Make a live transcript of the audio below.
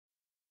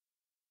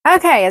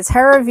Okay, it's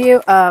her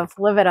review of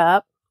Live It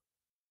Up.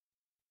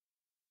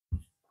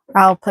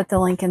 I'll put the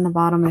link in the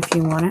bottom if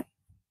you want it.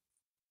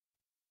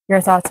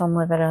 Your thoughts on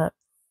Live It Up.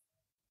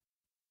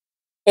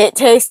 It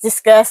tastes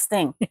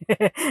disgusting.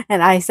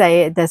 And I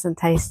say it doesn't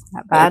taste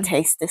that bad. It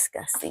tastes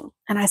disgusting.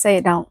 And I say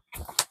it don't.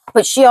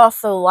 But she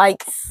also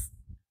likes...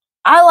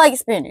 I like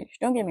spinach.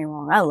 Don't get me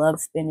wrong. I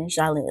love spinach.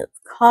 I love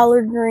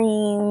collard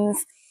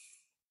greens.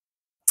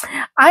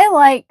 I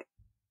like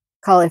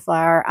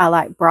cauliflower. I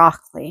like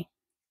broccoli.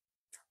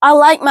 I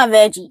like my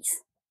veggies.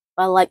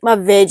 I like my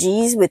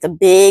veggies with a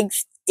big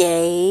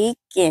steak.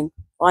 And,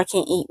 well, I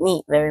can't eat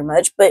meat very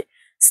much, but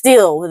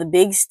still, with a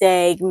big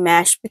steak,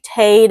 mashed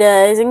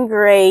potatoes and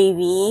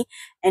gravy,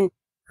 and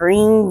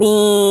green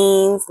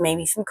beans,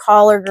 maybe some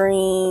collard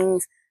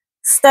greens,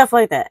 stuff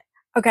like that.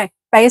 Okay,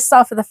 based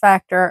off of the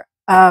factor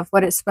of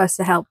what it's supposed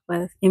to help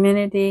with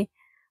immunity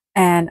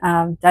and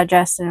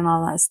digestion and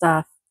all that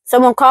stuff.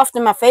 Someone coughed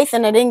in my face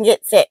and I didn't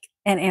get sick.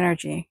 And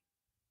energy.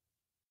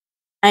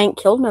 I ain't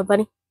killed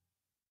nobody.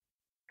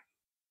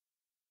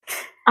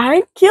 I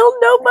ain't killed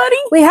nobody.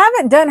 We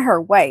haven't done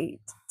her weight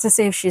to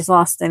see if she's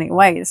lost any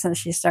weight since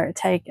she started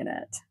taking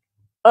it.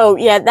 Oh,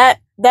 yeah, that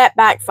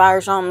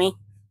backfires on me.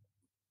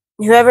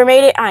 Whoever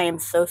made it, I am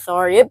so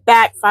sorry. It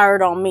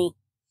backfired on me.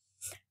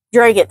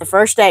 Drank it the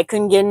first day.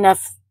 Couldn't get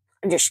enough.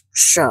 I just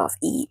shove,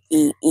 eat.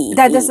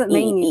 That doesn't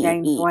mean you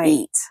gained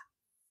weight.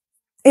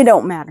 It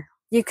don't matter.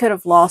 You could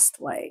have lost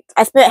weight.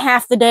 I spent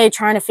half the day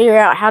trying to figure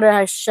out how do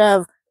I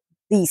shove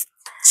these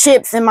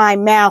chips in my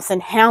mouth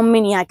and how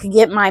many I could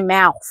get in my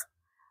mouth.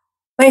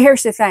 But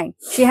here's the thing.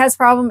 She has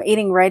problem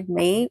eating red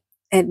meat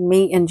and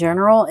meat in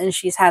general, and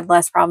she's had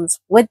less problems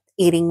with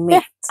eating meat.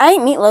 Yeah, I eat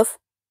meatloaf.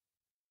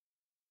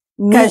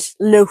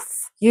 Meatloaf.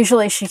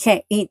 Usually she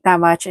can't eat that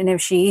much, and if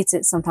she eats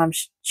it,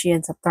 sometimes she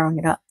ends up throwing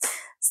it up.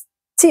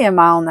 TMI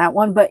on that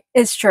one, but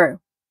it's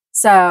true.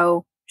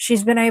 So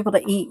she's been able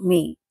to eat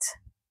meat.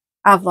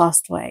 I've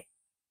lost weight.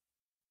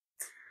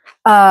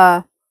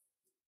 And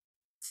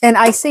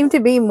I seem to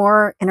be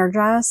more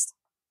energized.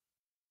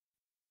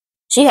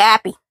 She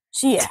happy.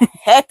 She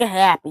hecka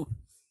happy.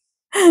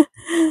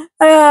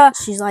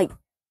 She's like,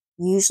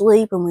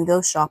 usually when we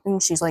go shopping,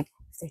 she's like,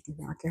 if they do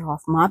not get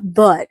off my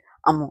butt,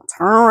 I'm going to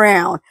turn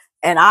around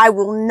and I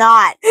will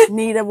not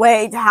need a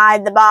way to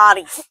hide the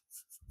body.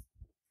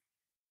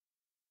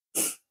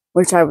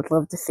 Which I would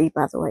love to see,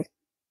 by the way.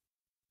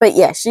 But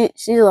yeah, she's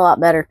a lot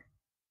better.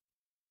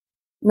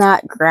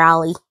 Not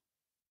growly.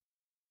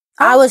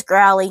 I was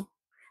growly.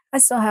 I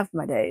still have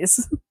my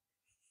days.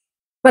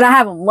 But I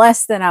have them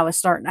less than I was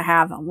starting to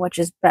have them, which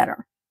is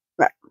better.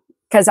 Right.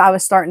 Because I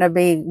was starting to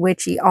be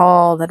witchy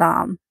all the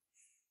time.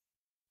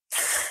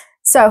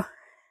 So,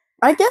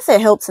 I guess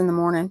it helps in the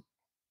morning.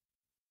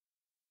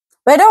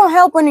 But it don't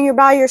help when you're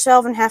by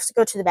yourself and have to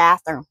go to the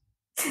bathroom.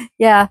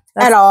 Yeah.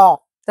 At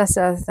all. That's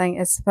the other thing.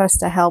 It's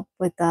supposed to help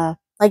with the...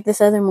 Like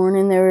this other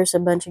morning, there was a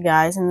bunch of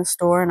guys in the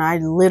store, and I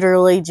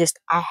literally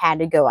I had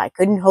to go. I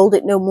couldn't hold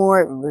it no more.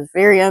 It was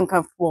very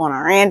uncomfortable, and I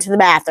ran to the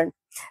bathroom.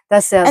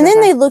 That's the other And then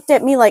thing. they looked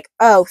at me like,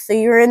 oh, so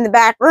you're in the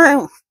back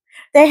room.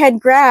 They had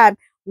grabbed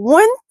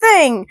one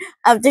thing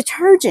of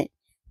detergent.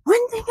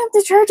 One thing of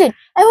detergent.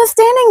 I was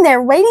standing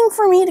there waiting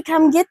for me to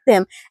come get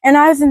them, and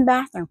I was in the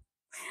bathroom.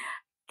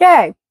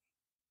 Okay.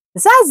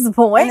 Besides the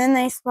point. And then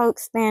they spoke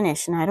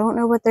Spanish, and I don't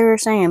know what they were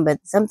saying, but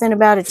something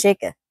about a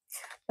chica.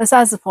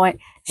 Besides the point.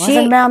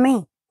 Wasn't about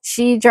me.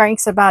 She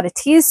drinks about a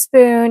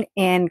teaspoon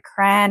in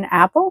cran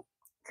apple.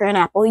 Cran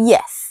apple,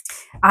 yes.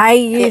 I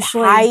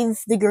usually... It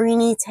hides the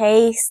greeny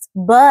taste,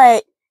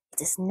 but it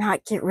does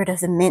not get rid of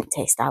the mint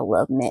taste. I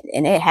love mint,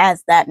 and it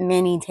has that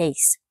minty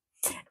taste.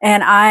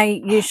 And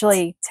I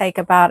usually take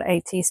about a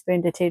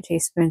teaspoon to 2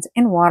 teaspoons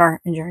in water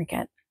and drink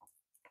it.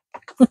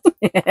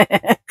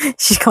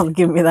 She's going to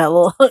give me that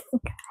look.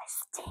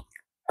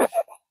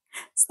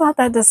 It's not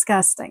that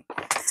disgusting.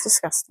 It's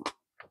disgusting.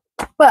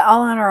 But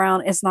all in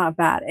around, it's not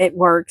bad. It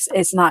works.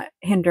 It's not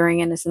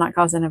hindering, and it's not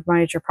causing a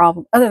major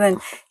problem. Other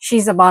than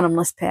she's a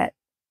bottomless pit.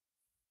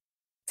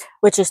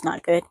 Which is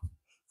not good.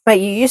 But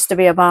you used to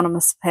be a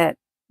bottomless pit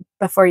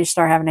before you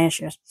start having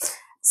issues.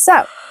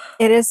 So,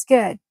 it is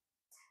good.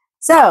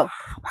 So,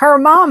 her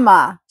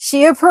mama,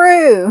 she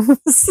approves.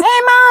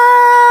 Hey,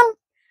 Mom!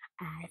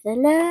 I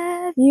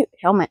love you.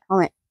 Helmet.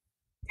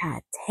 I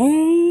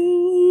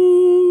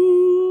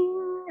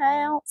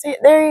don't see it.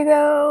 There you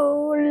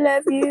go.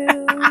 Love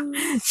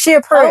you. She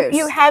approves. Hope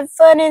you have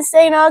fun in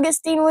St.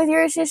 Augustine with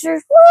your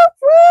sisters. Woo,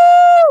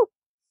 woo!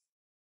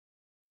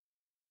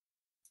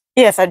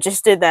 Yes, I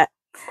just did that.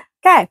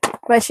 Okay,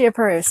 but she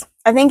approves.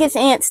 I think it's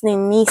Aunt's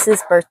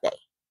niece's birthday.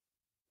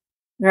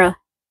 Really?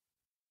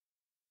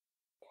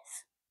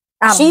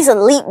 She's a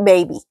leap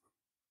baby.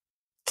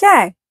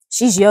 Okay.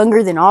 She's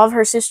younger than all of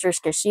her sisters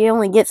because she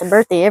only gets a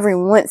birthday every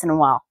once in a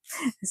while.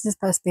 This is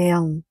supposed to be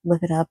on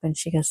Live It Up, and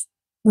she goes,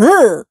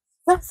 ugh.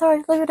 Oh,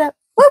 sorry, Live It Up.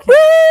 Whoop,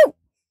 whoop.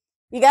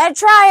 You gotta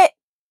try it.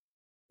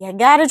 You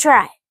gotta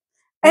try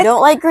it. You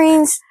don't like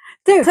greens?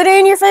 Dude, put it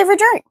in your favorite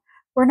drink.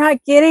 We're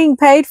not getting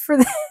paid for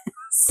this.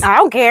 I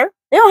don't care.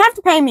 They don't have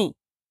to pay me.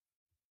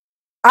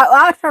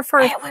 I prefer.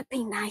 It would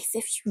be nice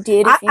if you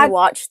did, I- if you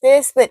watched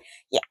this, but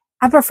yeah.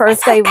 I prefer if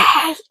It's they. okay.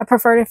 I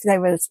preferred if they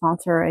would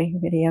sponsor a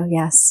video.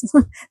 Yes,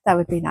 that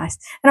would be nice.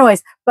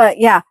 Anyways, but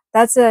yeah,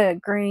 that's a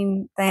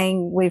green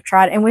thing we've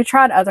tried, and we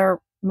tried other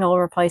meal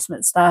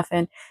replacement stuff,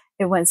 and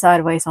it went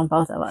sideways on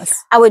both of us.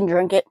 I wouldn't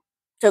drink it.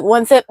 Took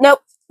one sip.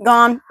 Nope.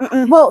 Gone.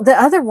 Mm-mm. Well,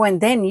 the other one,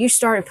 then you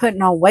started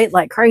putting on weight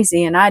like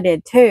crazy, and I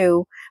did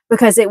too,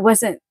 because it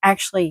wasn't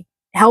actually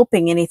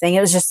helping anything.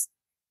 It was just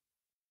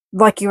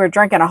like you were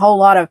drinking a whole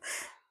lot of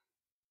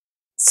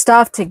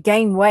stuff to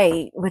gain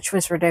weight, which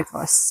was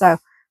ridiculous. So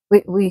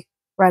we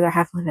rather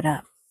have Live It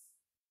Up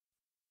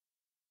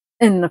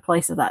in the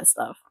place of that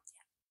stuff.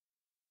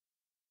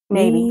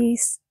 Maybe.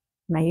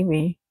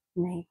 Maybe.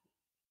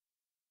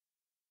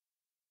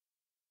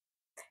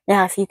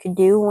 Now, if you could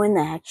do one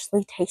that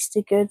actually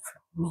tasted good for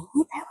me,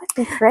 that would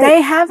be great.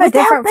 They have a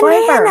Without different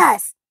flavor.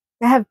 bananas.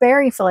 They have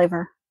berry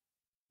flavor,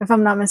 if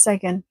I'm not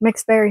mistaken.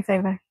 Mixed berry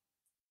flavor.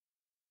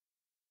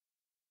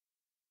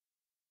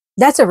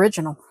 That's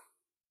original.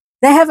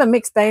 They have a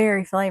mixed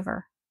berry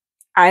flavor.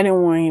 I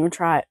don't want to even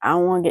try it. I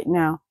don't want to get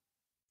now.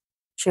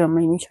 She gonna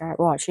make me try it.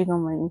 Watch, she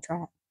gonna make me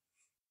try it.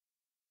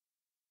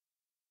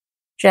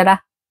 Should I?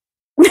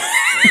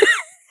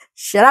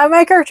 Should I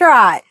make her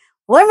try it?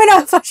 Let me know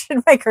if I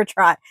should make her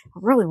try it. I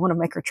really want to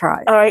make her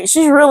try it. All right,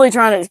 she's really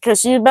trying to, because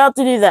she's about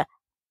to do the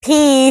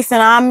piece,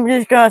 and I'm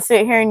just gonna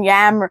sit here and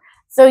yammer.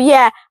 So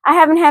yeah, I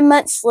haven't had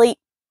much sleep.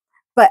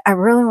 But I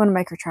really want to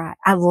make her try it.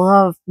 I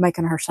love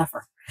making her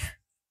suffer.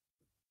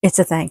 It's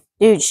a thing.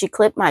 Dude, she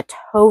clipped my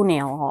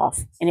toenail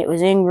off, and it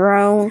was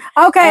ingrown.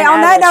 Okay, And on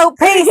I that was note,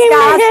 peace,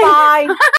 guys. Bye.